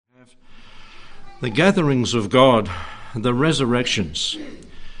The gatherings of God, the resurrections.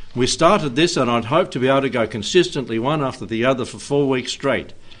 We started this and I'd hoped to be able to go consistently one after the other for 4 weeks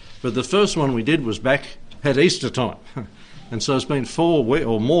straight. But the first one we did was back at Easter time. And so it's been 4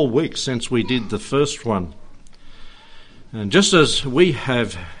 or more weeks since we did the first one. And just as we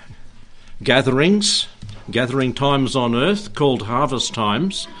have gathering times on earth called harvest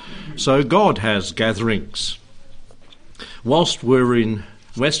times, so God has gatherings. Whilst we're in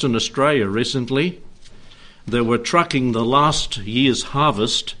Western Australia recently, they were trucking the last year's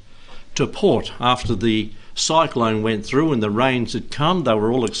harvest to port after the cyclone went through and the rains had come. They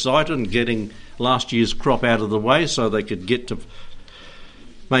were all excited and getting last year's crop out of the way so they could get to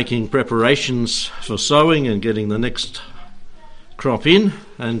making preparations for sowing and getting the next crop in,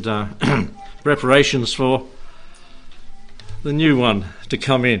 and preparations for the new one to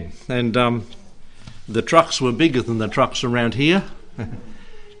come in. And the trucks were bigger than the trucks around here.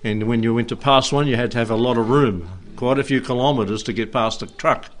 And when you went to pass one, you had to have a lot of room, quite a few kilometres to get past a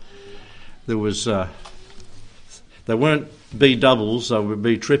truck. There was, they weren't B doubles, they were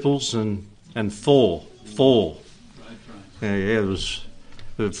B triples and four. There was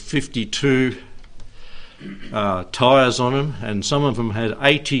 52 tyres on them, and some of them had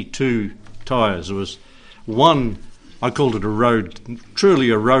 82 tyres. There was one, I called it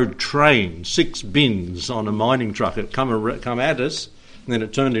truly a road train, 6 bins on a mining truck. It come at us, and then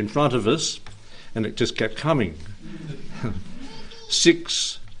it turned in front of us, and it just kept coming.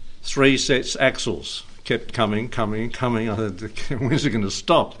 6 3-set axles kept coming. I thought, when's it going to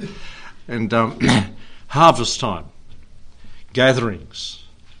stop? And harvest time, gatherings.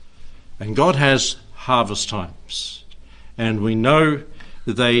 And God has harvest times. And we know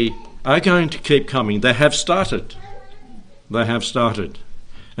that they are going to keep coming. They have started.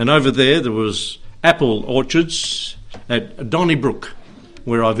 And over there was apple orchards at Donnybrook,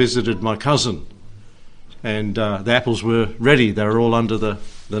 where I visited my cousin. And the apples were ready. They were all under the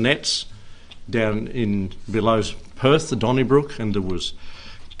nets down in below Perth, Donnybrook, and there was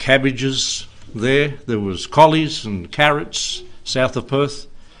cabbages there. There was collies and carrots south of Perth.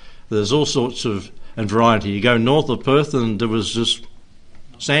 There's all sorts of and variety. You go north of Perth and there was just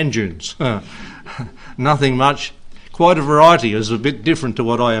sand dunes. Nothing much. Quite a variety. It was a bit different to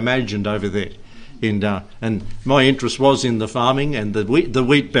what I imagined over there. And my interest was in the farming and the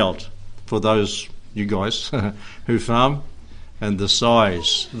wheat belt for those you guys who farm, and the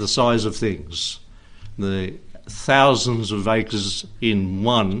size of things, the thousands of acres in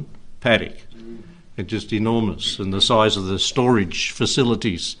one paddock. It's just enormous, and the size of the storage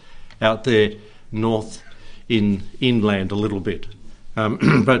facilities out there north inland a little bit.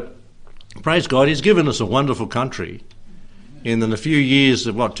 But praise God, He's given us a wonderful country. And in a few years,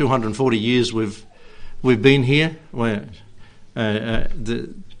 240 years we've been here, where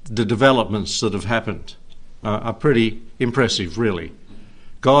the developments that have happened are pretty impressive, really.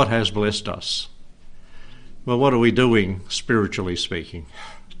 God has blessed us. Well, what are we doing, spiritually speaking?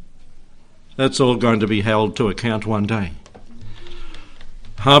 That's all going to be held to account one day.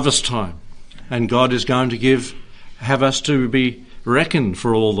 Harvest time. And God is going to have us to be reckoned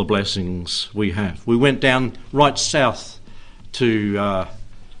for all the blessings we have. We went down right south to,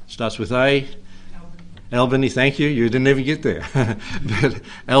 starts with A, Albany, thank you. You didn't even get there. But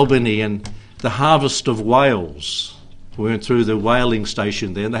Albany and the harvest of whales. We went through the whaling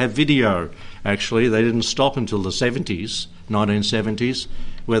station there, and they have video, actually. They didn't stop until the 1970s,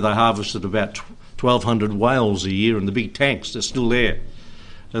 where they harvested about 1,200 whales a year in the big tanks. They're still there.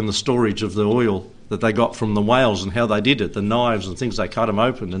 And the storage of the oil that they got from the whales and how they did it, the knives and things, they cut them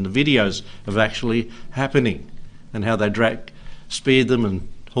open, and the videos of actually happening and how they speared them and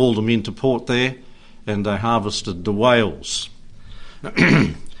hauled them into port there. And they harvested the whales.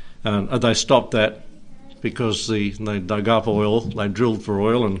 They stopped that because they dug up oil, they drilled for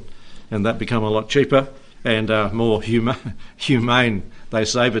oil, and that became a lot cheaper and more humane, they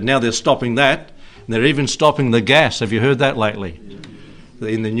say. But now they're stopping that, and they're even stopping the gas. Have you heard that lately?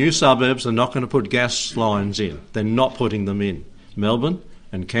 In the new suburbs, they're not going to put gas lines in. They're not putting them in. Melbourne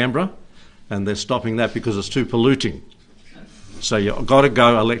and Canberra, and they're stopping that because it's too polluting. So you've got to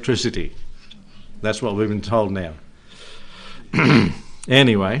go electricity. That's what we've been told now.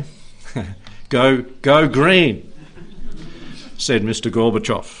 Anyway, go green, said Mr.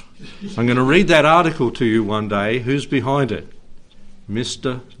 Gorbachev. I'm going to read that article to you one day. Who's behind it?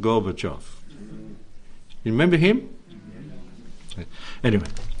 Mr. Gorbachev. You remember him? Anyway,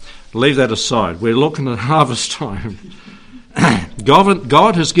 leave that aside. We're looking at harvest time.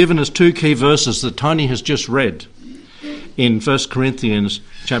 God has given us 2 key verses that Tony has just read in 1 Corinthians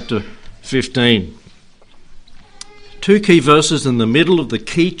chapter 15. Two key verses in the middle of the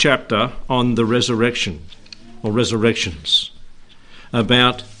key chapter on the resurrection, or resurrections,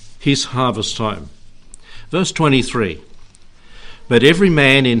 about his harvest time. Verse 23, but every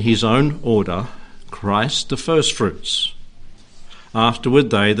man in his own order, Christ the firstfruits.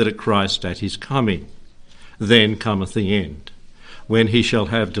 Afterward they that are Christ at his coming. Then cometh the end, when he shall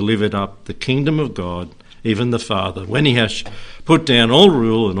have delivered up the kingdom of God, even the Father, when he has put down all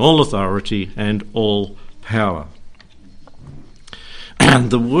rule and all authority and all power.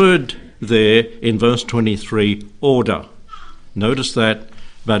 And the word there in verse 23, order. Notice that,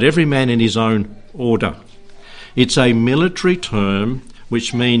 but every man in his own order. It's a military term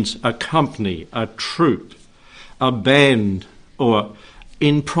which means a company, a troop, a band, or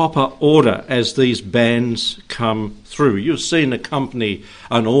in proper order as these bands come through. You've seen a company,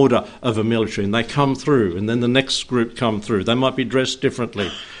 an order of a military, and they come through, and then the next group come through. They might be dressed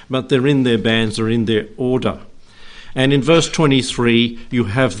differently, but they're in their bands, they're in their order. And in verse 23, you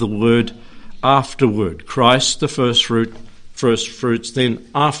have the word afterward. Christ the first fruits, then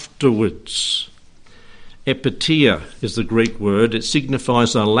afterwards. Epitia is the Greek word. It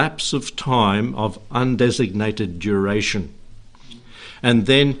signifies a lapse of time of undesignated duration. And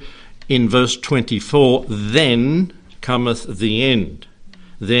then in verse 24, then cometh the end.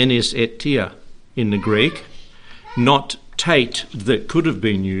 Then is etia in the Greek, not tate that could have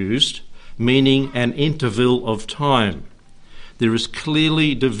been used, meaning an interval of time. There is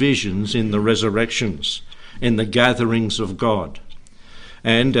clearly divisions in the resurrections, in the gatherings of God.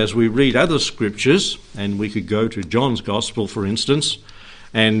 And as we read other scriptures, and we could go to John's Gospel, for instance,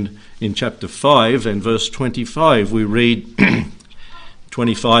 and in chapter 5 and verse 25, we read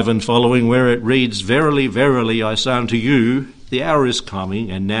 25 and following, where it reads, verily, verily, I say unto you, the hour is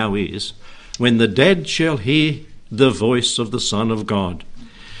coming, and now is, when the dead shall hear the voice of the Son of God,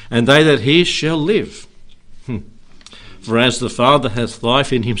 and they that hear shall live. For as the Father hath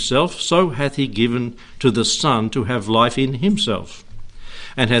life in himself, so hath he given to the Son to have life in himself,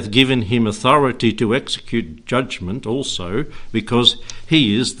 and hath given him authority to execute judgment also, because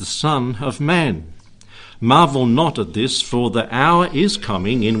he is the Son of Man. Marvel not at this, for the hour is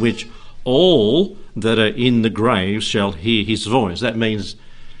coming in which all that are in the grave shall hear his voice. That means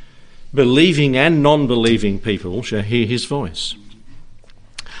believing and non-believing people shall hear his voice,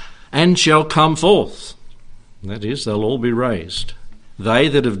 and shall come forth. That is, they'll all be raised. They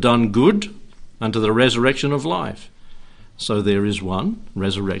that have done good unto the resurrection of life. So there is one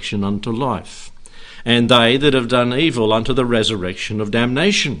resurrection unto life. And they that have done evil unto the resurrection of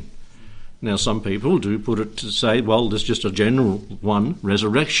damnation. Now some people do put it to say, well, there's just a general one,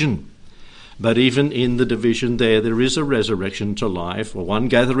 resurrection. But even in the division there is a resurrection to life, or one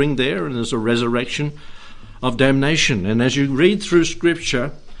gathering there, and there's a resurrection of damnation. And as you read through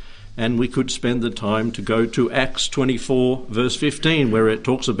Scripture, and we could spend the time to go to Acts 24, verse 15, where it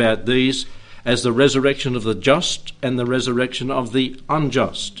talks about these as the resurrection of the just and the resurrection of the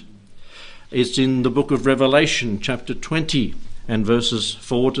unjust. It's in the book of Revelation, chapter 20, and verses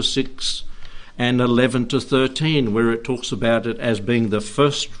 4 to 6 and 11 to 13, where it talks about it as being the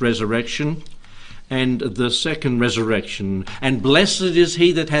first resurrection and the second resurrection. And blessed is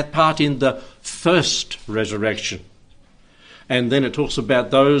he that hath part in the first resurrection. And then it talks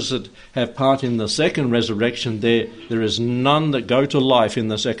about those that have part in the second resurrection. There is none that go to life in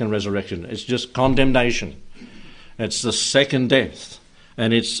the second resurrection. It's just condemnation. It's the second death.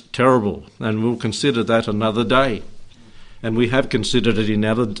 And it's terrible. And we'll consider that another day. And we have considered it in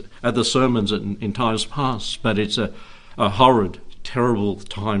other sermons in times past. But it's a horrid, terrible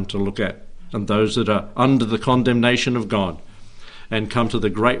time to look at. And those that are under the condemnation of God and come to the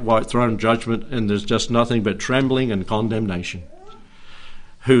great white throne judgment, and there's just nothing but trembling and condemnation,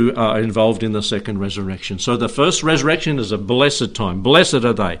 who are involved in the second resurrection. So the first resurrection is a blessed time. Blessed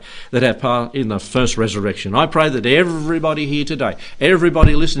are they that have part in the first resurrection. I pray that everybody here today,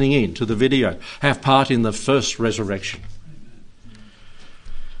 everybody listening in to the video, have part in the first resurrection.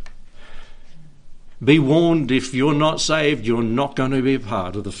 Be warned, if you're not saved, you're not going to be a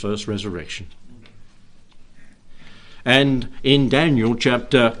part of the first resurrection. And in Daniel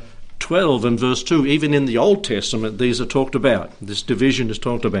chapter 12 and verse 2, even in the Old Testament, these are talked about. This division is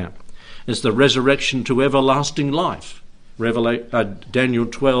talked about. It's the resurrection to everlasting life. Daniel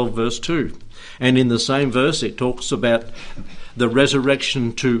 12 verse 2. And in the same verse it talks about the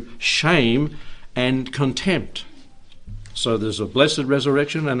resurrection to shame and contempt. So there's a blessed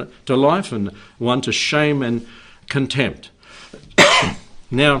resurrection and to life, and one to shame and contempt.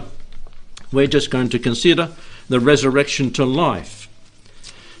 Now, we're just going to consider the resurrection to life.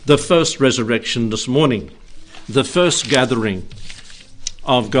 The first resurrection this morning. The first gathering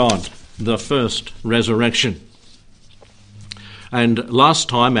of God. The first resurrection. And last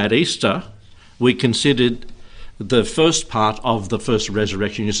time at Easter, we considered the first part of the first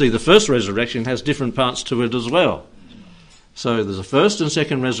resurrection. You see, the first resurrection has different parts to it as well. So there's a first and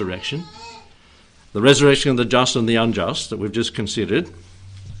second resurrection, the resurrection of the just and the unjust that we've just considered,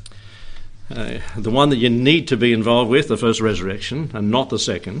 the one that you need to be involved with, the first resurrection, and not the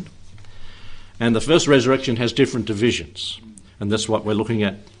second. And the first resurrection has different divisions, and that's what we're looking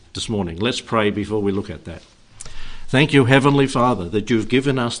at this morning. Let's pray before we look at that. Thank you, Heavenly Father, that you've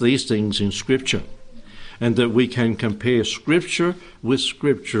given us these things in Scripture, and that we can compare Scripture with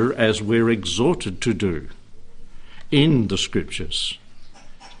Scripture as we're exhorted to do in the Scriptures,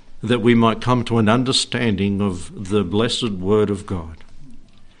 that we might come to an understanding of the blessed Word of God.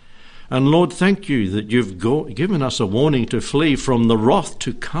 And Lord, thank you that you've given us a warning to flee from the wrath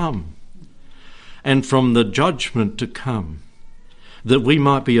to come and from the judgment to come, that we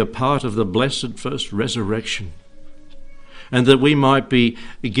might be a part of the blessed first resurrection, and that we might be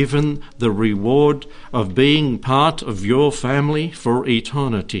given the reward of being part of your family for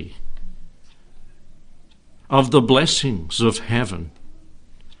eternity, of the blessings of heaven,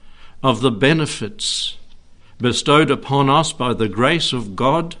 of the benefits bestowed upon us by the grace of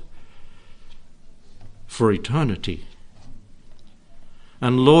God for eternity.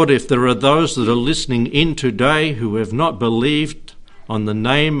 And Lord, if there are those that are listening in today who have not believed on the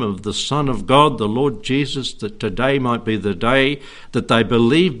name of the Son of God, the Lord Jesus, that today might be the day that they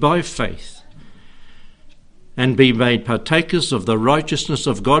believe by faith and be made partakers of the righteousness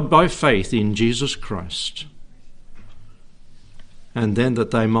of God by faith in Jesus Christ. And then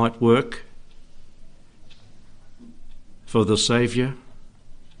that they might work for the Saviour,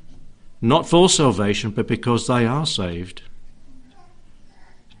 not for salvation, but because they are saved.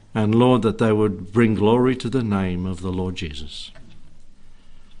 And Lord, that they would bring glory to the name of the Lord Jesus.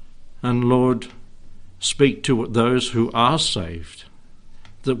 And Lord, speak to those who are saved,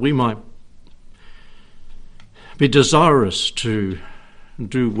 that we might be desirous to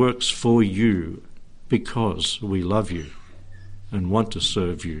do works for you because we love you and want to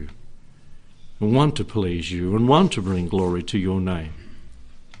serve you and want to please you and want to bring glory to your name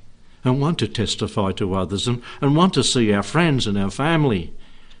and want to testify to others and want to see our friends and our family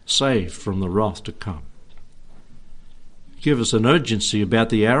saved from the wrath to come. Give us an urgency about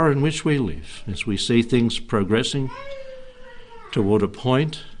the hour in which we live as we see things progressing toward a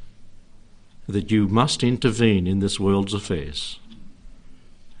point that you must intervene in this world's affairs.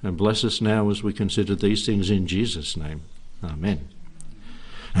 And bless us now as we consider these things in Jesus' name. Amen.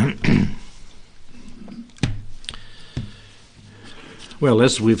 Well,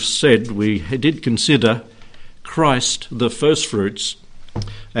 as we've said, we did consider Christ the firstfruits,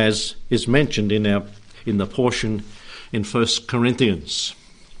 as is mentioned in the portion in 1 Corinthians.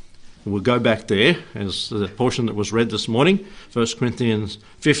 We'll go back there as the portion that was read this morning, 1 Corinthians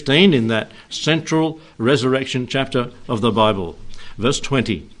 15, in that central resurrection chapter of the Bible. Verse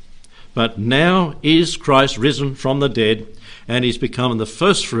 20, "But now is Christ risen from the dead, and he's become the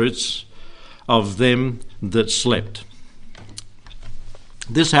firstfruits of them that slept."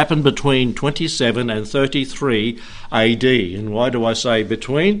 This happened between 27 and 33 AD. And why do I say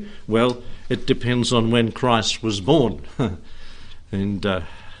between? Well, it depends on when Christ was born. And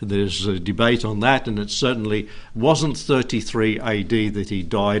there's a debate on that, and it certainly wasn't 33 AD that he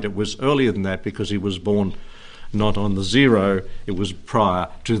died. It was earlier than that because he was born not on the zero, it was prior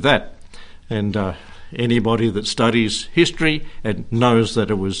to that. And anybody that studies history and knows that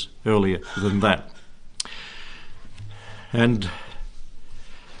it was earlier than that. And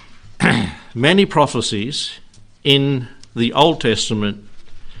many prophecies in the Old Testament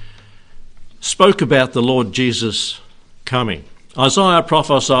spoke about the Lord Jesus coming. Isaiah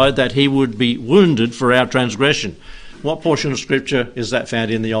prophesied that he would be wounded for our transgression. What portion of Scripture is that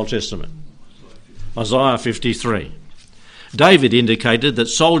found in the Old Testament? Isaiah 53. David indicated that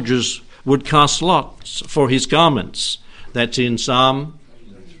soldiers would cast lots for his garments. That's in Psalm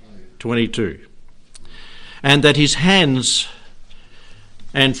 22. And that his hands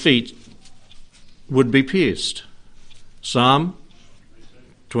and feet would be pierced. Psalm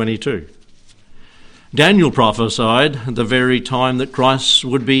 22. Daniel prophesied the very time that Christ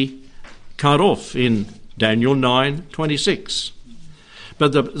would be cut off in Daniel 9:26.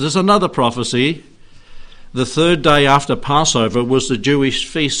 But there's another prophecy. The third day after Passover was the Jewish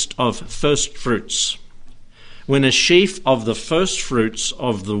feast of first fruits, when a sheaf of the first fruits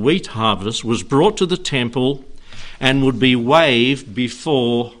of the wheat harvest was brought to the temple and would be waved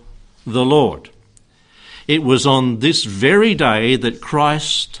before the Lord. It was on this very day that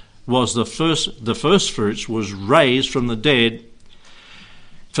Christ was the first fruits was raised from the dead,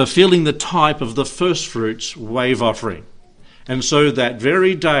 fulfilling the type of the first fruits wave offering. And so that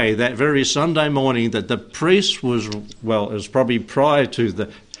very day, that very Sunday morning that the priest was, well, it was probably prior to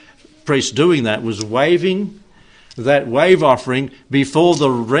the priest doing that, was waving that wave offering before the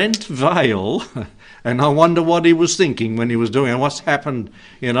rent veil. And I wonder what he was thinking when he was doing it. What's happened,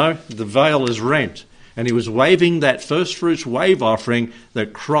 the veil is rent. And he was waving that first fruits wave offering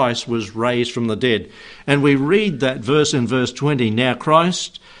that Christ was raised from the dead. And we read that verse in verse 20.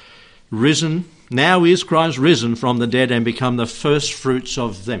 Now is Christ risen from the dead and become the first fruits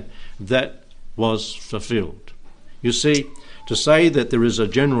of them. That was fulfilled. You see, to say that there is a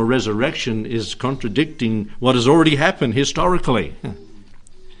general resurrection is contradicting what has already happened historically.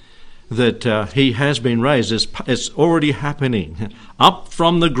 That he has been raised. It's already happening. Up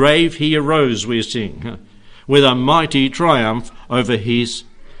from the grave he arose, we sing, with a mighty triumph over his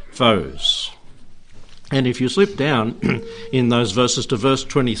foes. And if you slip down in those verses to verse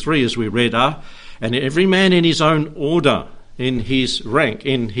 23, as we read, and every man in his own order, in his rank,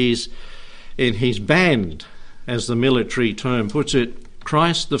 in his band, as the military term puts it,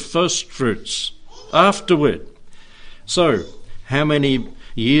 Christ the first fruits, afterward. So, how many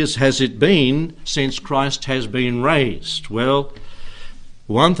years has it been since Christ has been raised? Well,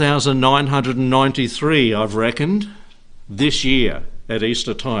 1,993, I've reckoned, this year at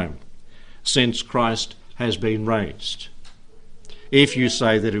Easter time, since Christ has been raised. If you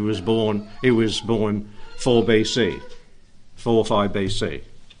say that he was born 4 BC, 4 or 5 BC.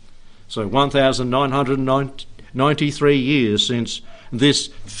 So 1,993 years since this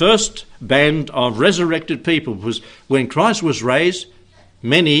first band of resurrected people, was when Christ was raised,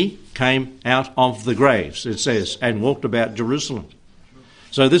 many came out of the graves, it says, and walked about Jerusalem.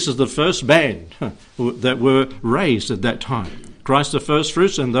 So this is the first band that were raised at that time. Christ the first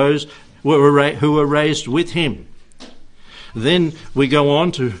fruits and those who were raised with him. Then we go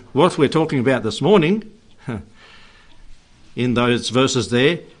on to what we're talking about this morning, in those verses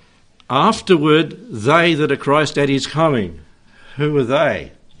there. Afterward, they that are Christ at his coming. Who are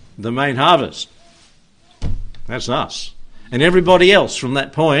they? The main harvest. That's us. And everybody else from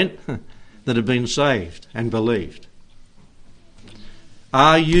that point that have been saved and believed.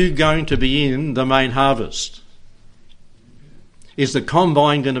 Are you going to be in the main harvest? Is the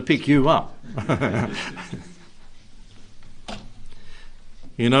combine going to pick you up?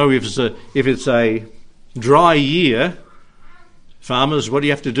 If it's a dry year, farmers, what do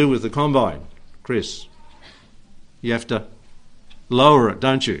you have to do with the combine, Chris? You have to lower it,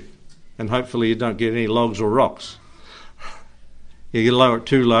 don't you? And hopefully you don't get any logs or rocks. You lower it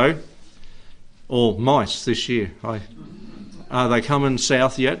too low, or mice this year. Are they coming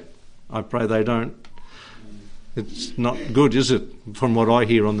south yet? I pray they don't. It's not good, is it, from what I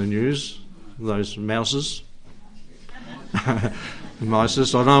hear on the news, those mouses?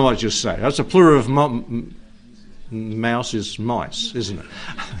 Mices, I don't know what you say. That's a plural of mouse is mice, isn't it?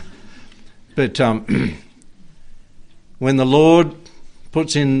 But when the Lord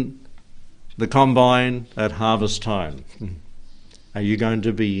puts in the combine at harvest time, are you going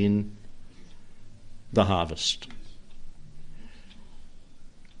to be in the harvest?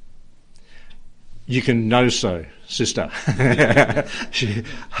 You can know so, sister.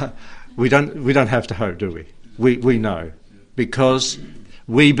 We don't have to hope, do we? We know, because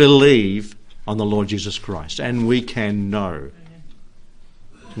we believe on the Lord Jesus Christ, and we can know.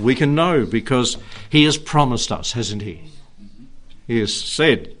 We can know because he has promised us, hasn't he? He has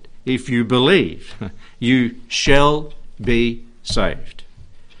said, if you believe, you shall be saved.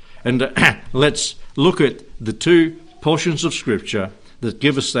 And let's look at the two portions of Scripture that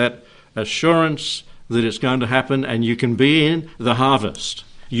give us that assurance that it's going to happen, and you can be in the harvest.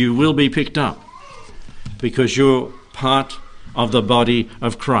 You will be picked up because you're part of the body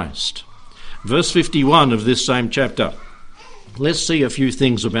of Christ. Verse 51 of this same chapter. Let's see a few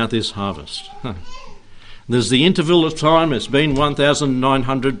things about this harvest. There's the interval of time. It's been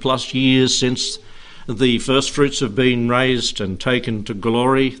 1,900 plus years since the first fruits have been raised and taken to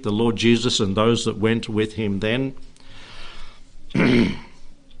glory, the Lord Jesus and those that went with him then.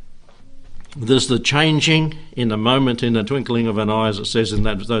 There's the changing in a moment, in the twinkling of an eye, as it says in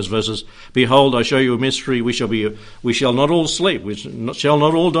those verses. Behold, I show you a mystery. We shall not all sleep, we shall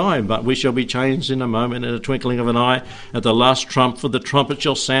not all die, but we shall be changed in a moment, in a twinkling of an eye. At the last trump, for the trumpet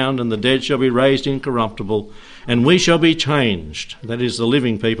shall sound, and the dead shall be raised incorruptible, and we shall be changed. That is, the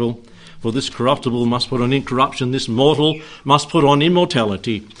living people. For this corruptible must put on incorruption, this mortal must put on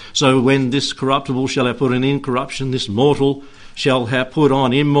immortality. So when this corruptible shall have put on incorruption, this mortal shall have put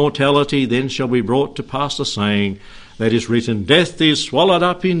on immortality, then shall be brought to pass the saying that is written, Death is swallowed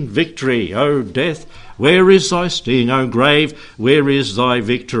up in victory. O death, where is thy sting? O grave, where is thy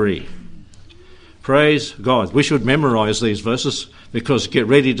victory? Praise God. We should memorize these verses because get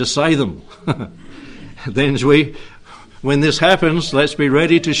ready to say them. Then when this happens, let's be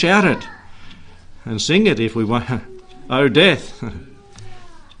ready to shout it and sing it if we want. Oh, death,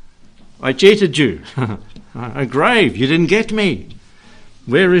 I cheated you. Oh, grave, you didn't get me.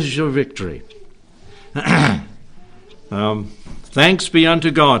 Where is your victory? Thanks be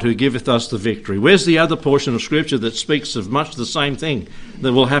unto God who giveth us the victory. Where's the other portion of Scripture that speaks of much the same thing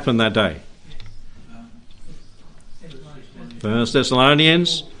that will happen that day? 1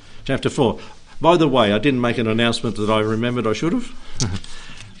 Thessalonians chapter 4. By the way, I didn't make an announcement that I remembered I should have.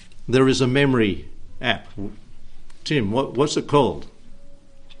 There is a memory app. Tim, what's it called?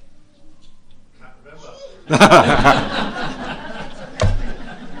 Can't remember.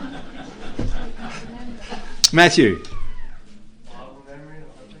 Matthew. Bible memory,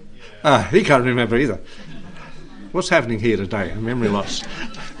 I think. He can't remember either. What's happening here today? Memory loss.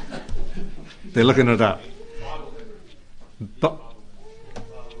 They're looking it up.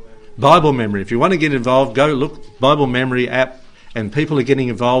 Bible memory. If you want to get involved, go look Bible memory app, and people are getting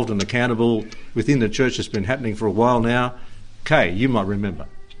involved and accountable within the church. It's been happening for a while now. Kay, you might remember.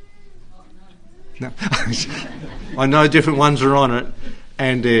 No. I know different ones are on it,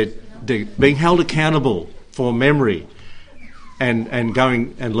 and they're being held accountable for memory and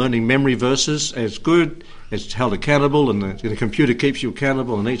going and learning memory verses. It's good. It's held accountable, and the computer keeps you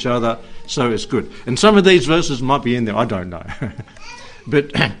accountable and each other, so it's good. And some of these verses might be in there, I don't know.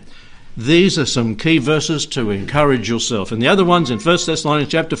 But these are some key verses to encourage yourself. And the other one's in 1 Thessalonians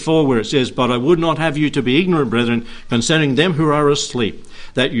chapter 4, where it says, "But I would not have you to be ignorant, brethren, concerning them who are asleep,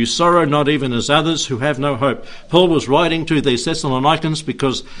 that you sorrow not even as others who have no hope." Paul was writing to these Thessalonians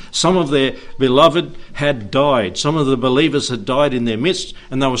because some of their beloved had died. Some of the believers had died in their midst,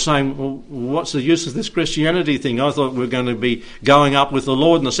 and they were saying, well, what's the use of this Christianity thing? I thought we were going to be going up with the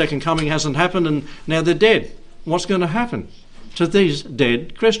Lord and the second coming hasn't happened, and now they're dead. What's going to happen to these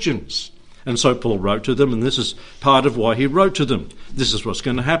dead Christians? And so Paul wrote to them, and this is part of why he wrote to them. This is what's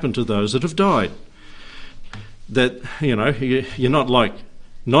going to happen to those that have died. That, you're not like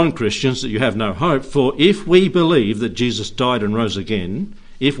non-Christians, that you have no hope. For if we believe that Jesus died and rose again,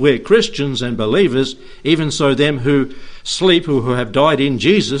 if we're Christians and believers, even so them who sleep, who have died in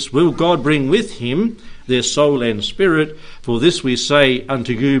Jesus, will God bring with him their soul and spirit. For this we say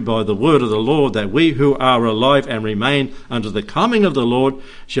unto you by the word of the Lord, that we who are alive and remain unto the coming of the Lord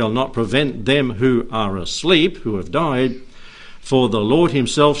shall not prevent them who are asleep, who have died. For the Lord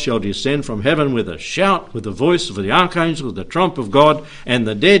himself shall descend from heaven with a shout, with the voice of the archangel, with the trump of God, and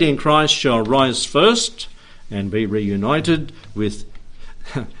the dead in Christ shall rise first and be reunited with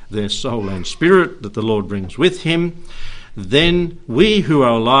their soul and spirit that the Lord brings with him. Then we who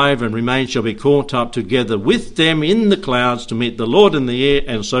are alive and remain shall be caught up together with them in the clouds to meet the Lord in the air,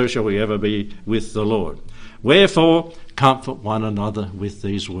 and so shall we ever be with the Lord. Wherefore, comfort one another with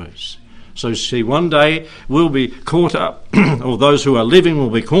these words. So see, one day we'll be caught up, or those who are living will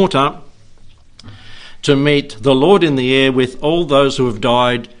be caught up to meet the Lord in the air with all those who have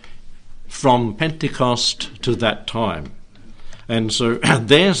died from Pentecost to that time. And so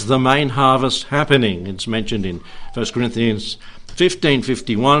there's the main harvest happening. It's mentioned in 1 Corinthians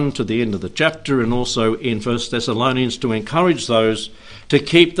 15:51 to the end of the chapter, and also in 1 Thessalonians to encourage those to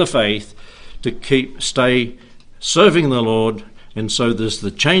keep the faith, to stay serving the Lord. And so there's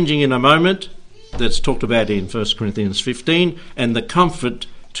the changing in a moment that's talked about in 1 Corinthians 15, and the comfort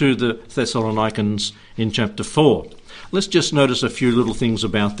to the Thessalonians in chapter 4. Let's just notice a few little things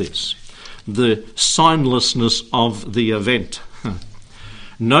about this. The signlessness of the event.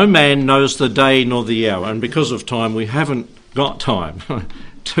 No man knows the day nor the hour, and because of time we haven't got time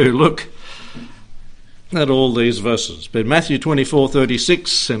to look at all these verses. But Matthew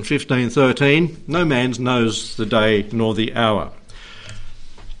 24:36 and 15:13, no man knows the day nor the hour.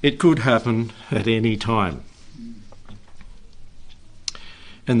 It could happen at any time.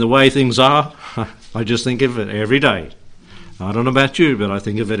 And the way things are, I just think of it every day. I don't know about you, but I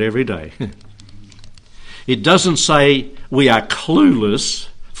think of it every day. It doesn't say we are clueless,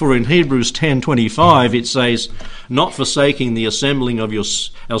 for in Hebrews 10:25 it says, not forsaking the assembling of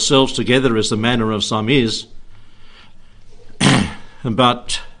yourselves together as the manner of some is,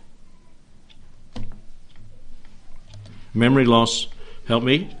 but memory loss, help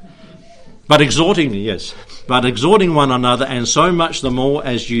me, but exhorting one another, and so much the more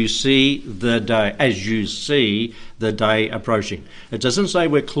as you see the day approaching. It doesn't say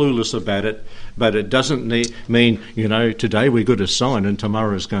we're clueless about it, but it doesn't mean, today we got a sign and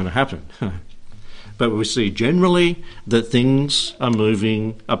tomorrow is going to happen. But we see generally that things are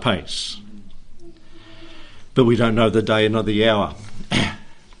moving apace. But we don't know the day nor the hour.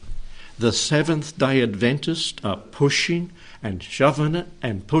 The Seventh-day Adventists are pushing and shoving it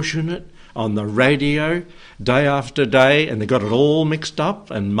and pushing it on the radio day after day, and they've got it all mixed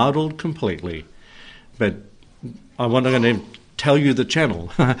up and muddled completely. But I'm not going to tell you the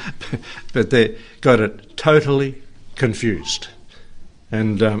channel, but they've got it totally confused.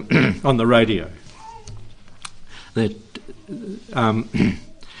 And on the radio, they're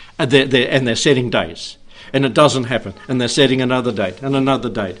setting dates. And it doesn't happen. And they're setting another date and another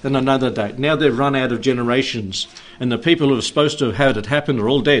date and another date. Now they've run out of generations. And the people who are supposed to have had it happen are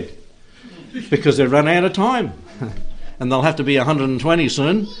all dead. Because they've run out of time. And they'll have to be 120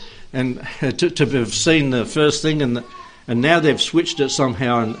 soon. And to have seen the first thing. And now they've switched it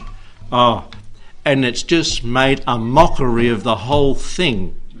somehow. And it's just made a mockery of the whole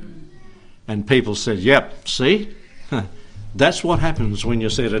thing. And people said, yep, see? That's what happens when you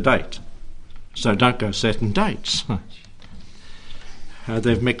set a date. So don't go setting dates.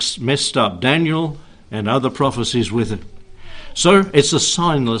 They've messed up Daniel and other prophecies with it. So it's a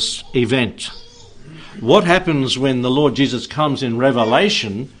signless event. What happens when the Lord Jesus comes in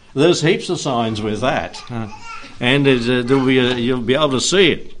Revelation? There's heaps of signs with that. And you'll be able to see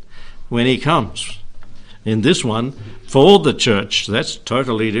it when he comes. In this one, for the church, that's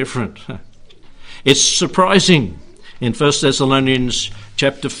totally different. It's surprising. In 1 Thessalonians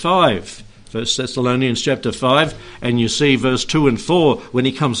chapter 5, 1 Thessalonians chapter 5, and you see verse 2 and 4, when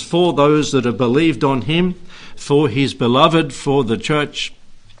he comes for those that have believed on him, for his beloved, for the church.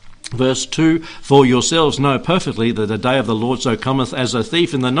 Verse 2, for yourselves know perfectly that the day of the Lord so cometh as a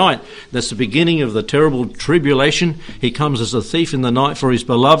thief in the night. That's the beginning of the terrible tribulation. He comes as a thief in the night for his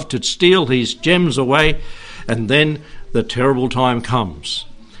beloved to steal his gems away, and then the terrible time comes.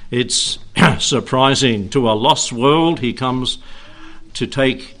 It's surprising. To a lost world, he comes to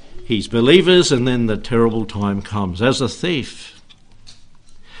take his believers, and then the terrible time comes as a thief.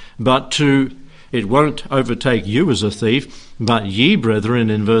 But it won't overtake you as a thief, but ye, brethren,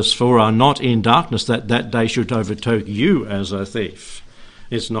 in verse 4, are not in darkness, that day should overtake you as a thief.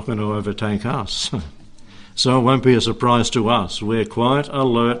 It's not going to overtake us. So it won't be a surprise to us. We're quite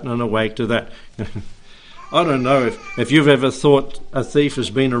alert and awake to that. I don't know if you've ever thought a thief has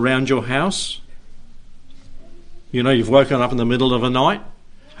been around your house. You know, you've woken up in the middle of a night.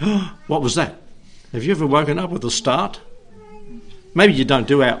 What was that? Have you ever woken up with a start? Maybe you don't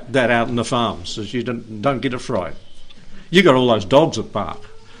do that out in the farms, so you don't get a fright. You got all those dogs that bark.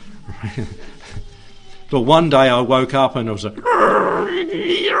 But one day I woke up and it was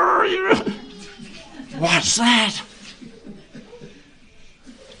what's that?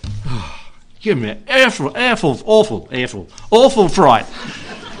 Give me an awful fright.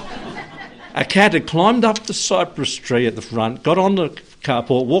 A cat had climbed up the cypress tree at the front, got on the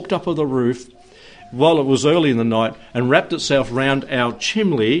carport, walked up on the roof while it was early in the night and wrapped itself round our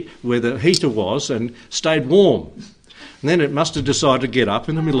chimney where the heater was and stayed warm. And then it must have decided to get up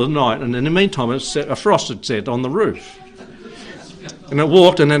in the middle of the night, and in the meantime a frost had set on the roof. And it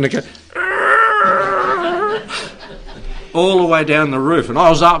walked, and then it got all the way down the roof. And I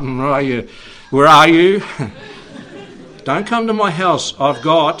was up, and where are you? Don't come to my house. I've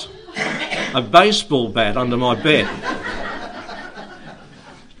got a baseball bat under my bed.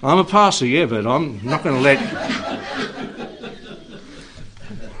 I'm a pastor, yeah, but I'm not going to let...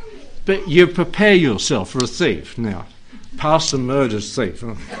 But you prepare yourself for a thief. Now, pastor murders thief.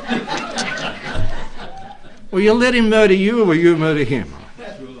 Well, you let him murder you, or will you murder him?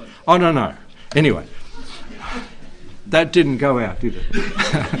 I don't know. Anyway, that didn't go out, did it?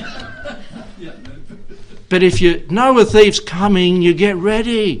 But if you know a thief's coming, you get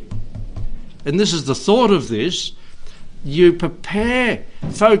ready. And this is the thought of this. You prepare.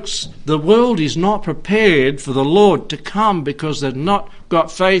 Folks, the world is not prepared for the Lord to come because they've not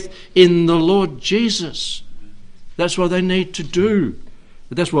got faith in the Lord Jesus. That's what they need to do.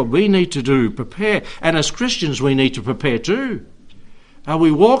 That's what we need to do, prepare. And as Christians, we need to prepare too. Are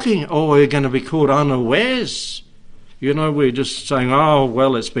we walking, or are we going to be caught unawares? You know, we're just saying, oh,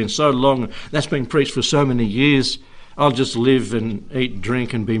 well, it's been so long. That's been preached for so many years. I'll just live and eat,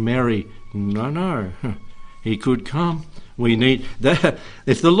 drink and be merry. No. He could come. We need that.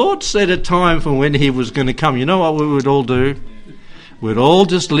 If the Lord set a time for when he was going to come, you know what we would all do? We'd all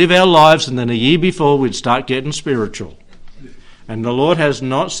just live our lives, and then a year before we'd start getting spiritual. And the Lord has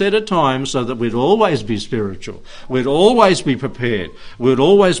not set a time so that we'd always be spiritual. We'd always be prepared. We'd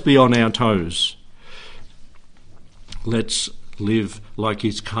always be on our toes. Let's live like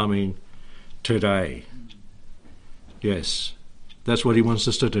he's coming today. Yes, that's what he wants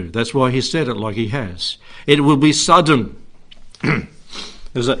us to do. That's why he said it like he has. It will be sudden.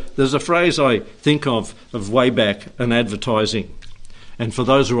 There's a phrase I think of way back in advertising, And for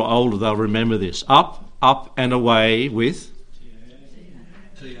those who are older, they'll remember this. Up, up and away with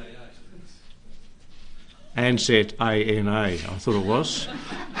Ansett, A-N-A, I thought it was.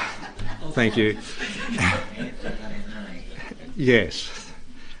 Thank you. Yes,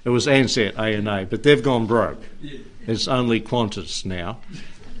 it was Ansett, A-N-A, but they've gone broke. It's only Qantas now.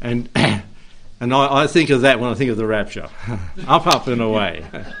 And I think of that when I think of the rapture. Up, up and away.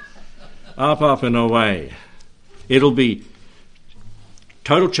 Up, up and away. It'll be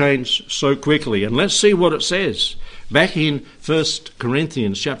total change so quickly. And let's see what it says. Back in 1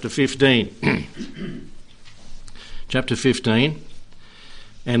 Corinthians chapter 15. Chapter 15.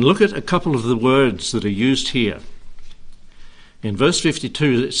 And look at a couple of the words that are used here. In verse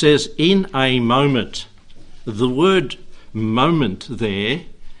 52, it says, in a moment. The word moment there,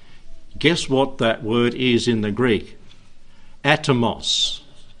 guess what that word is in the Greek? Atomos.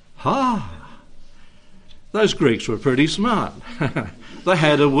 Those Greeks were pretty smart. They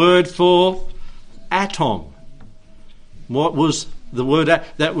had a word for atom. What was the word?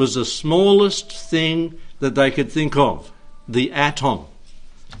 That was the smallest thing that they could think of. The atom.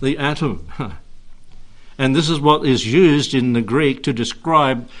 The atom. And this is what is used in the Greek to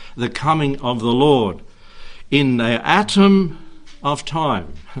describe the coming of the Lord. In the atom of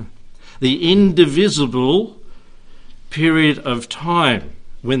time. The indivisible period of time.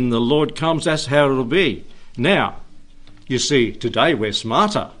 When the Lord comes, that's how it'll be. Now, you see, today we're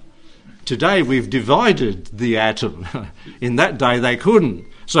smarter. Today we've divided the atom. In that day they couldn't.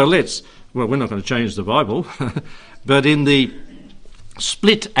 So we're not going to change the Bible, but in the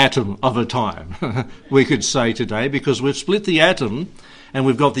split atom of a time, we could say today, because we've split the atom and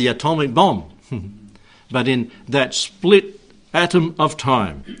we've got the atomic bomb. But in that split atom of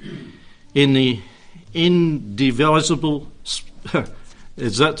time, in the indivisible,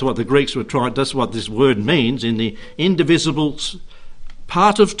 that's what the Greeks were trying, that's what this word means, in the indivisible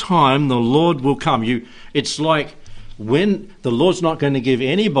part of time, the Lord will come. It's like when the Lord's not going to give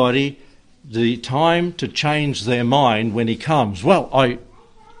anybody the time to change their mind when he comes. Well,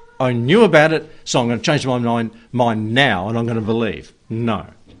 I knew about it, so I'm going to change my mind now and I'm going to believe. No.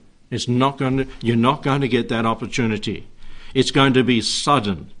 You're not going to get that opportunity. It's going to be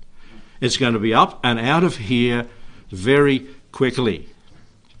sudden. It's going to be up and out of here very quickly.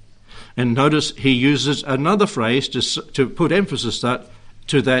 And notice he uses another phrase to put emphasis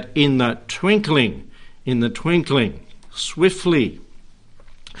to that, in the twinkling, swiftly.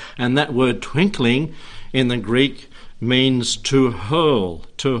 And that word twinkling in the Greek means to hurl,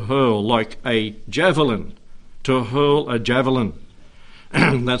 like a javelin, to hurl a javelin.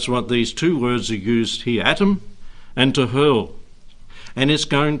 That's what these two words are used here, atom and to hurl. And it's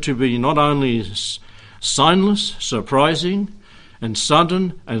going to be not only signless, surprising, and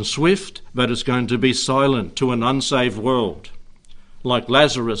sudden and swift, but it's going to be silent to an unsaved world. Like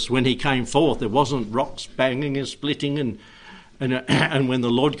Lazarus, when he came forth, there wasn't rocks banging and splitting, and when the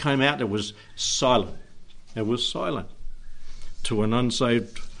Lord came out, it was silent. It was silent to an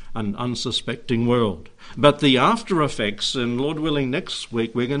unsaved and unsuspecting world. But the after effects, and Lord willing, next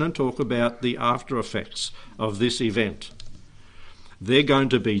week we're going to talk about the after effects of this event. They're going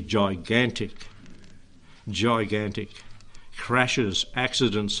to be gigantic. Crashes,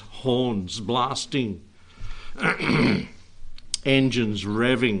 accidents, horns blasting, engines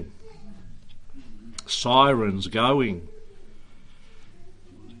revving, sirens going,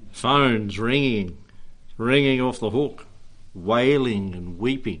 phones ringing off the hook, wailing and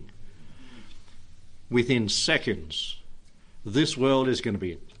weeping. Within seconds, this world is going to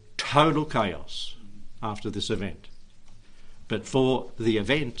be in total chaos after this event. But for the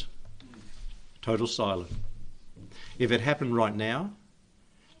event, total silence. If it happened right now,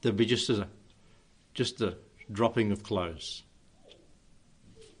 there'd be just a dropping of clothes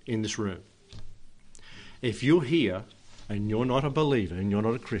in this room. If you're here and you're not a believer and you're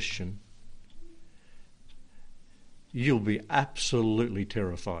not a Christian, you'll be absolutely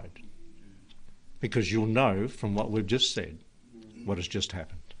terrified, because you'll know from what we've just said what has just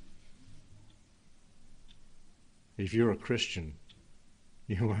happened. If you're a Christian,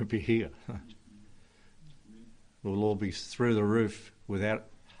 you won't be here. We'll all be through the roof without...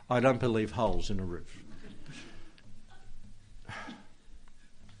 I don't believe holes in a roof.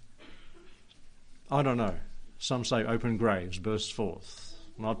 I don't know. Some say open graves burst forth.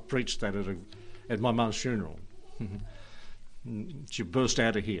 And I preached that at my mum's funeral. She burst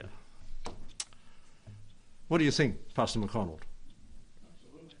out of here. What do you think, Pastor McConnell?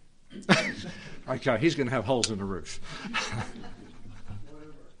 Okay, he's going to have holes in the roof.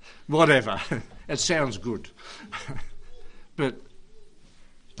 Whatever. It sounds good. But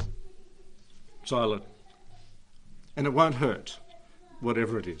silent. And it won't hurt.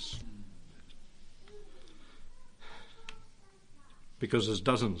 whatever it is. Because there's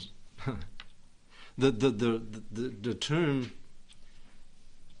dozens. The tomb,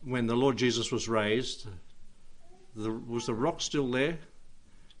 when the Lord Jesus was raised, was the rock still there?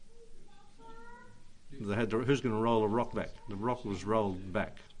 Who's going to roll a rock back? The rock was rolled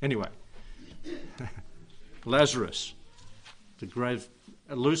back. Anyway, Lazarus, the grave,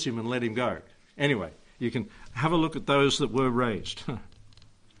 loose him and let him go. Anyway, you can have a look at those that were raised.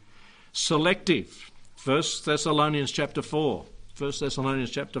 Selective. 1 Thessalonians chapter 4. 1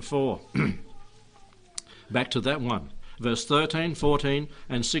 Thessalonians chapter 4. Back to that one. Verse 13, 14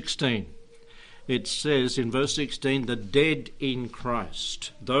 and 16. It says in verse 16, the dead in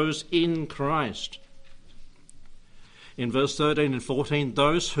Christ. Those in Christ. In verse 13 and 14,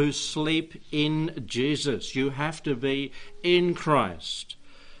 those who sleep in Jesus. You have to be in Christ.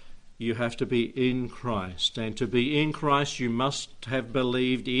 You have to be in Christ. And to be in Christ, you must have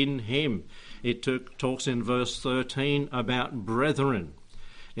believed in him. It talks in verse 13 about brethren.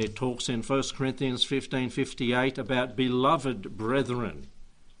 It talks in 1 Corinthians 15:58 about beloved brethren.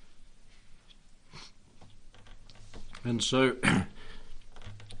 And so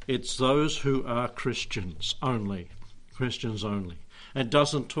it's those who are Christians only. Christians only. It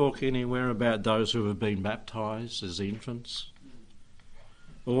doesn't talk anywhere about those who have been baptized as infants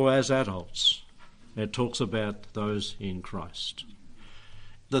or as adults. It talks about those in Christ.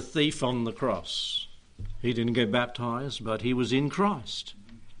 The thief on the cross, he didn't get baptized, but he was in Christ.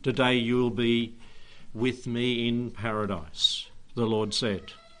 Today you'll be with me in paradise, the Lord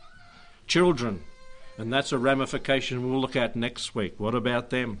said. Children, and that's a ramification we'll look at next week. What about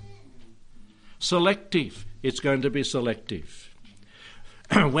them? Selective. It's going to be selective.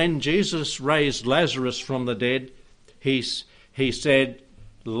 When Jesus raised Lazarus from the dead, he said,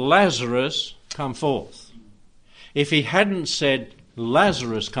 Lazarus, come forth. If he hadn't said,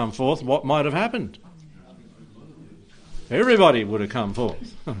 Lazarus, come forth, what might have happened? Everybody would have come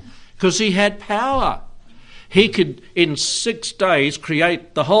forth. Because he had power. He could, in 6 days,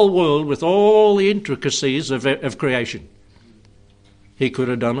 create the whole world with all the intricacies of creation. He could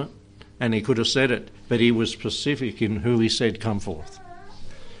have done it, and he could have said it, but he was specific in who he said, come forth.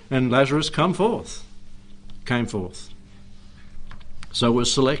 And Lazarus, come forth, came forth. So it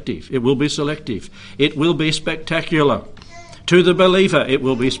was selective. It will be selective. It will be spectacular. To the believer, it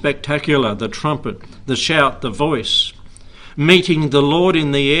will be spectacular. The trumpet, the shout, the voice, meeting the Lord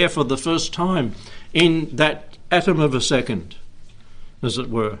in the air for the first time in that atom of a second, as it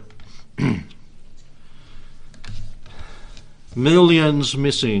were. Millions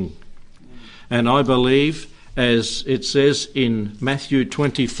missing. And I believe, as it says in Matthew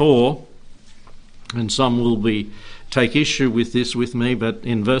 24, and some will take issue with this with me, but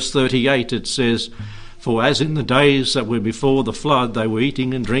in verse 38 it says, for as in the days that were before the flood, they were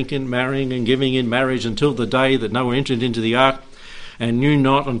eating and drinking, marrying and giving in marriage until the day that Noah entered into the ark, and knew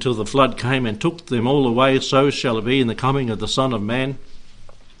not until the flood came and took them all away, so shall it be in the coming of the Son of Man.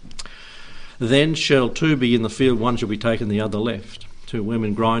 Then shall two be in the field, one shall be taken, the other left. 2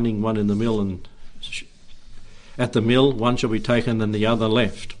 women grinding, one in the mill, and at the mill, one shall be taken and the other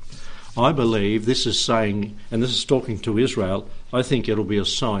left. I believe this is saying, and this is talking to Israel, I think it'll be a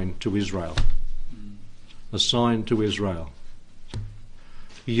sign to Israel. A sign to Israel.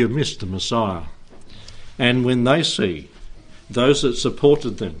 You missed the Messiah. And when they see those that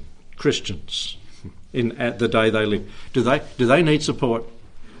supported them, Christians, at the day they lived, do they need support?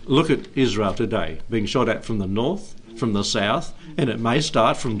 Look at Israel today, being shot at from the north, from the south, and it may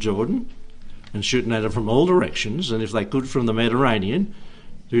start from Jordan, and shooting at it from all directions, and if they could from the Mediterranean,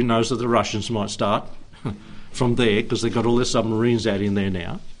 who knows that the Russians might start from there, because they've got all their submarines out in there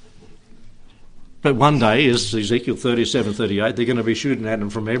now. But one day, as Ezekiel 37:38, they're going to be shooting at them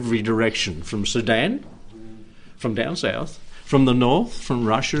from every direction, from Sudan, from down south, from the north, from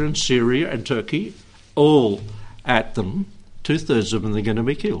Russia and Syria and Turkey, all at them. 2/3 of them are going to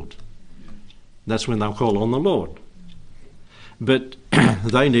be killed. That's when they'll call on the Lord. But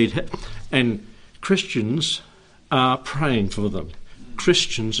they need help. And Christians are praying for them.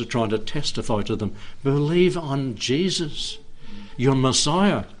 Christians are trying to testify to them. Believe on Jesus, your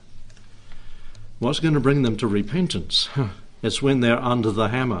Messiah. What's going to bring them to repentance? It's when they're under the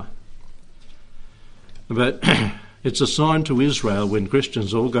hammer. But it's a sign to Israel when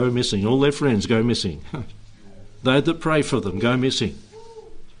Christians all go missing, all their friends go missing. They that pray for them go missing.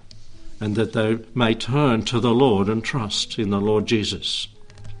 And that they may turn to the Lord and trust in the Lord Jesus.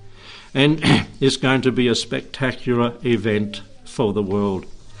 And it's going to be a spectacular event for the world.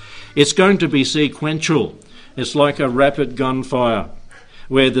 It's going to be sequential. It's like a rapid gunfire,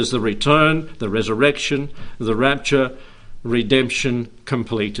 where there's the return, the resurrection, the rapture, redemption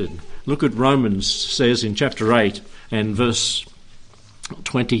completed. Look at Romans says in chapter 8 and verse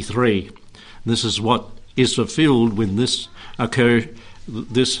 23. This is what is fulfilled when this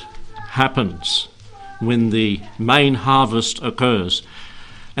happens, when the main harvest occurs.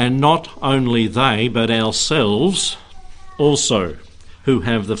 And not only they, but ourselves also, who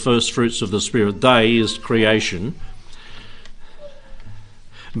have the first fruits of the Spirit. They is creation.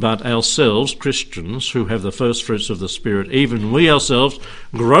 But ourselves, Christians, who have the first fruits of the Spirit, even we ourselves,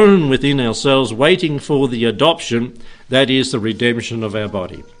 groan within ourselves, waiting for the adoption, that is the redemption of our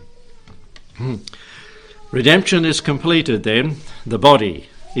body. Redemption is completed then. The body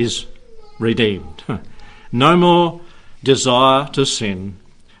is redeemed. No more desire to sin.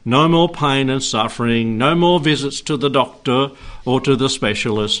 No more pain and suffering. No more visits to the doctor or to the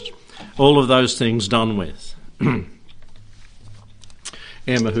specialist. All of those things done with.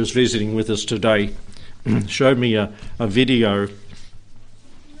 Emma, who's visiting with us today, showed me a video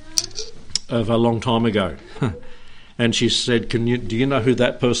of a long time ago. And she said, do you know who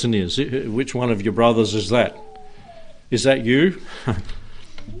that person is? Which one of your brothers is that? Is that you?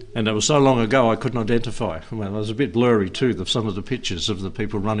 And it was so long ago I couldn't identify. Well, it was a bit blurry too, some of the pictures of the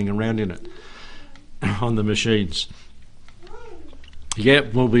people running around in it on the machines. Yeah,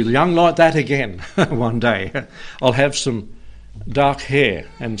 we'll be young like that again one day. I'll have some dark hair,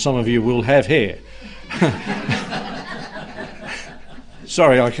 and some of you will have hair.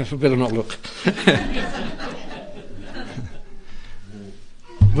 Sorry, I better not look.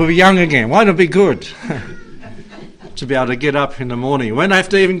 We'll be young again. Won't it be good? To be able to get up in the morning. You won't have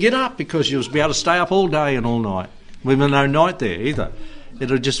to even get up because you'll be able to stay up all day and all night. We've no night there either.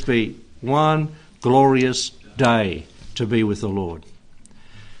 It'll just be one glorious day to be with the Lord.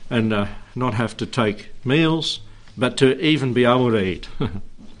 And not have to take meals, but to even be able to eat.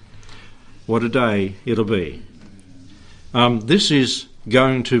 What a day it'll be. This is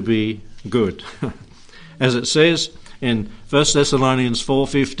going to be good. As it says in 1 Thessalonians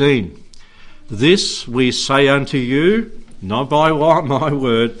 4:15, this we say unto you, not by my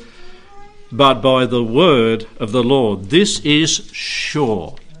word, but by the word of the Lord. This is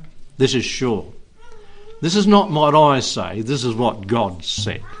sure. This is sure. This is not what I say, this is what God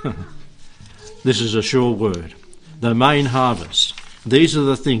said. This is a sure word. The main harvest. These are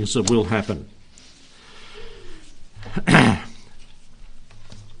the things that will happen.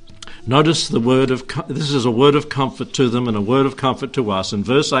 Notice the word of this is a word of comfort to them and a word of comfort to us. In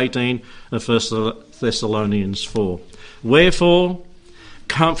verse 18 of 1 Thessalonians 4. Wherefore,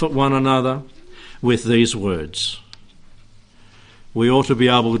 comfort one another with these words. We ought to be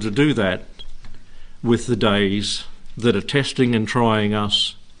able to do that with the days that are testing and trying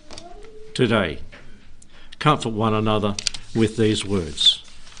us today. Comfort one another with these words.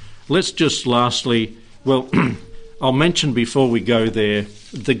 Let's just lastly, I'll mention before we go there,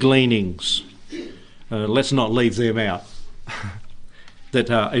 the gleanings. Let's not leave them out that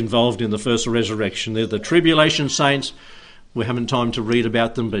are involved in the first resurrection. They're the tribulation saints. We haven't time to read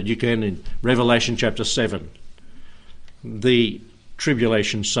about them, but you can in Revelation chapter 7. The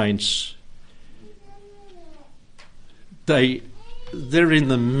tribulation saints, they're in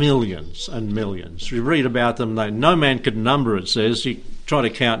the millions and millions. You read about them, no man could number, it says. You try to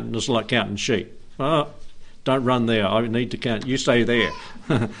count, and it's like counting sheep. Oh, don't run there, I need to count. You stay there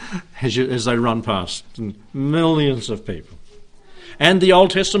as they run past. And millions of people. And the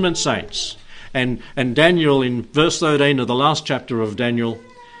Old Testament saints. And Daniel, in verse 13 of the last chapter of Daniel,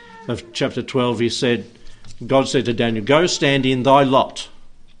 of chapter 12, God said to Daniel, go stand in thy lot.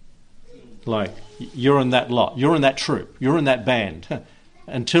 Like, you're in that lot, you're in that troop, you're in that band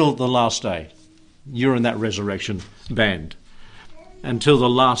until the last day. You're in that resurrection band until the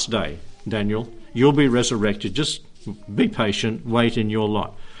last day, Daniel. You'll be resurrected. Just be patient, wait in your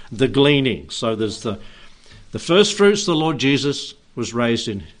lot. The gleaning. So there's the first fruits, the Lord Jesus was raised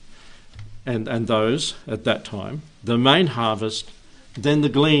in, and those at that time. The main harvest, then the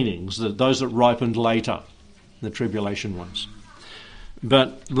gleanings, those that ripened later, the tribulation ones.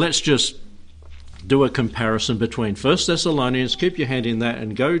 But let's just do a comparison between 1 Thessalonians, keep your hand in that,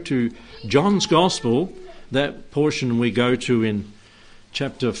 and go to John's Gospel, that portion we go to in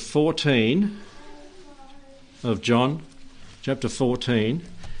chapter 14 of John, chapter 14,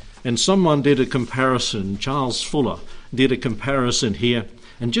 and someone did a comparison, Charles Fuller did a comparison here,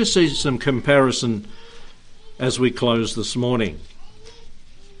 and just see some comparison as we close this morning.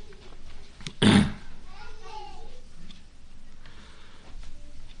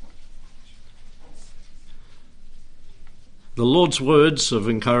 The Lord's words of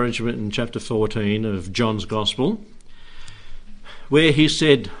encouragement in chapter 14 of John's Gospel, where he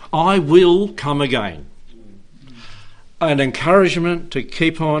said, I will come again. an encouragement to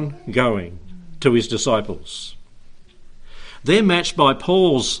keep on going to his disciples. They're matched by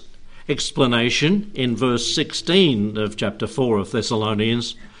Paul's explanation in verse 16 of chapter 4 of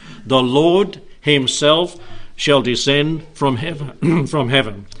Thessalonians. The Lord himself shall descend from heaven. From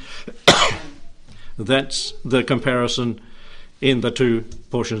heaven. That's the comparison in the two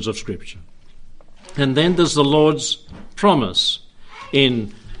portions of Scripture. And then there's the Lord's promise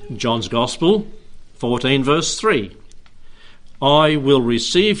in John's Gospel, 14 verse 3. I will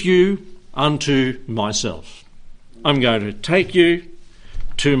receive you unto myself. I'm going to take you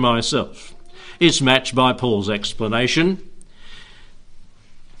to myself. It's matched by Paul's explanation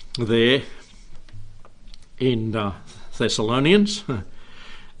there in Thessalonians.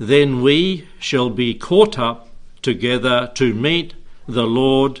 Then we shall be caught up together to meet the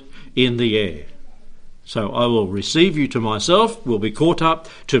Lord in the air. So I will receive you to myself. We'll be caught up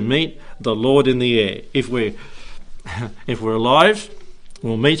to meet the Lord in the air. If we're alive,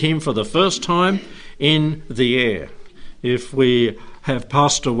 we'll meet him for the first time in the air. If we have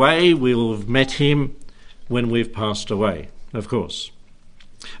passed away, we'll have met him when we've passed away, of course.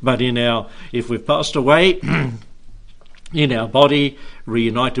 But if we've passed away in our body,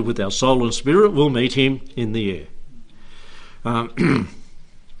 reunited with our soul and spirit, we'll meet him in the air.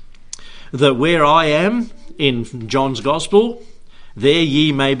 That where I am in John's Gospel, there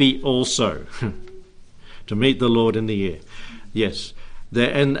ye may be also, to meet the Lord in the air. Yes,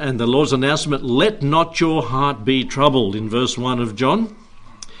 and the Lord's announcement, let not your heart be troubled, in verse 1 of John,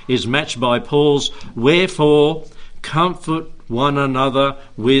 is matched by Paul's, wherefore comfort one another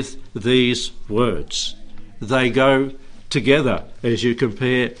with these words. They go together as you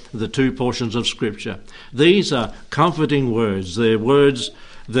compare the two portions of Scripture. These are comforting words. They're words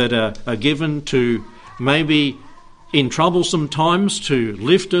that are given to maybe in troublesome times to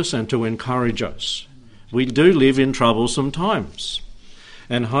lift us and to encourage us. We do live in troublesome times.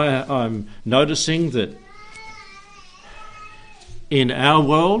 And I'm noticing that in our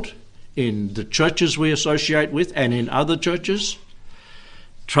world, in the churches we associate with and in other churches,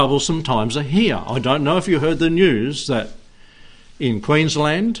 troublesome times are here. I don't know if you heard the news that in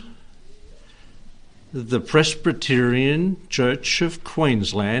Queensland, the Presbyterian Church of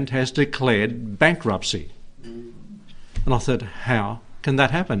Queensland has declared bankruptcy. And I thought, how can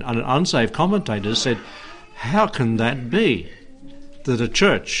that happen? And an unsaved commentator said, how can that be that a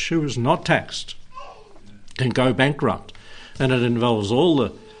church who is not taxed can go bankrupt? And it involves all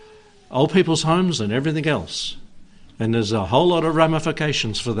the old people's homes and everything else. And there's a whole lot of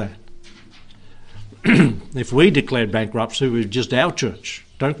ramifications for that. If we declared bankruptcy, we're just our church.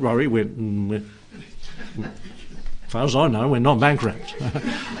 Don't worry, we're as far as I know, we're not bankrupt.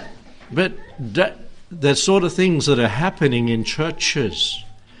 But there's sort of things that are happening in churches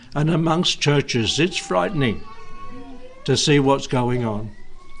and amongst churches. It's frightening to see what's going on.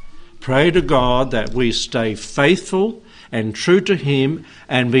 Pray to God that we stay faithful and true to him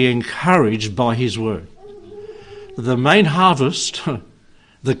and be encouraged by his word. The main harvest,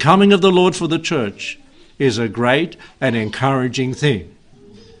 the coming of the Lord for the church, is a great and encouraging thing.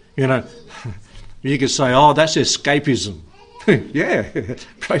 You know, you could say, oh, that's escapism. Yeah,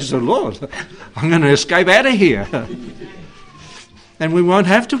 praise the Lord. I'm going to escape out of here. And we won't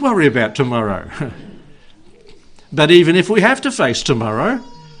have to worry about tomorrow. But even if we have to face tomorrow,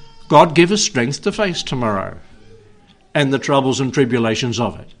 God give us strength to face tomorrow and the troubles and tribulations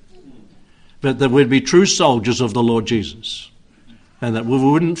of it. But that we'd be true soldiers of the Lord Jesus and that we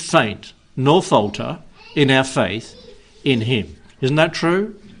wouldn't faint nor falter in our faith in him. Isn't that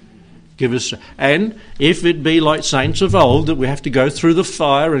true? Give us, and if it be like saints of old that we have to go through the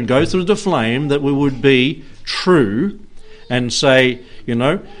fire and go through the flame, that we would be true and say, you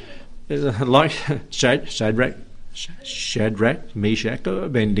know, like Shadrach, Meshach,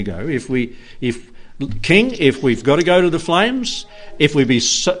 Abednego, if we've got to go to the flames, if we be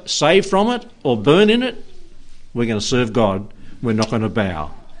saved from it or burn in it, we're going to serve God. We're not going to bow.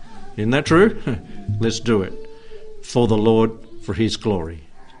 Isn't that true? Let's do it for the Lord, for his glory.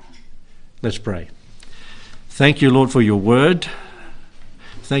 Let's pray. Thank you, Lord, for your word.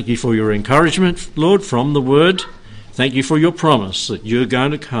 Thank you for your encouragement, Lord, from the word. Thank you for your promise that you're going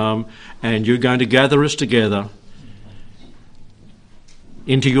to come and you're going to gather us together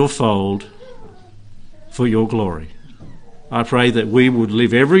into your fold for your glory. I pray that we would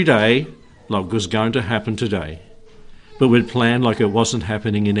live every day like was going to happen today, but we'd plan like it wasn't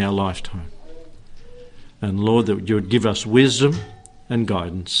happening in our lifetime. And Lord, that you would give us wisdom and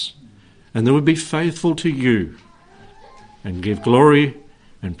guidance, and that we'd be faithful to you and give glory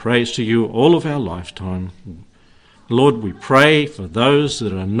and praise to you all of our lifetime. Lord, we pray for those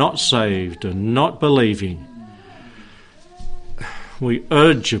that are not saved and not believing, we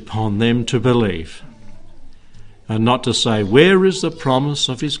urge upon them to believe, and not to say, where is the promise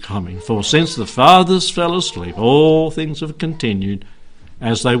of his coming? For since the fathers fell asleep, all things have continued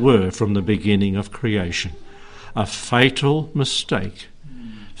as they were from the beginning of creation. A fatal mistake,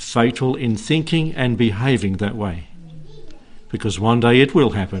 fatal in thinking and behaving that way. Because one day it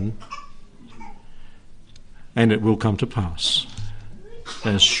will happen, and it will come to pass.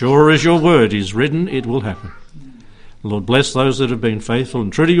 As sure as your word is written, it will happen. Lord, bless those that have been faithful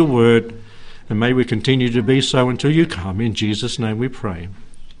and true to your word, and may we continue to be so until you come. In Jesus' name we pray.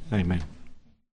 Amen.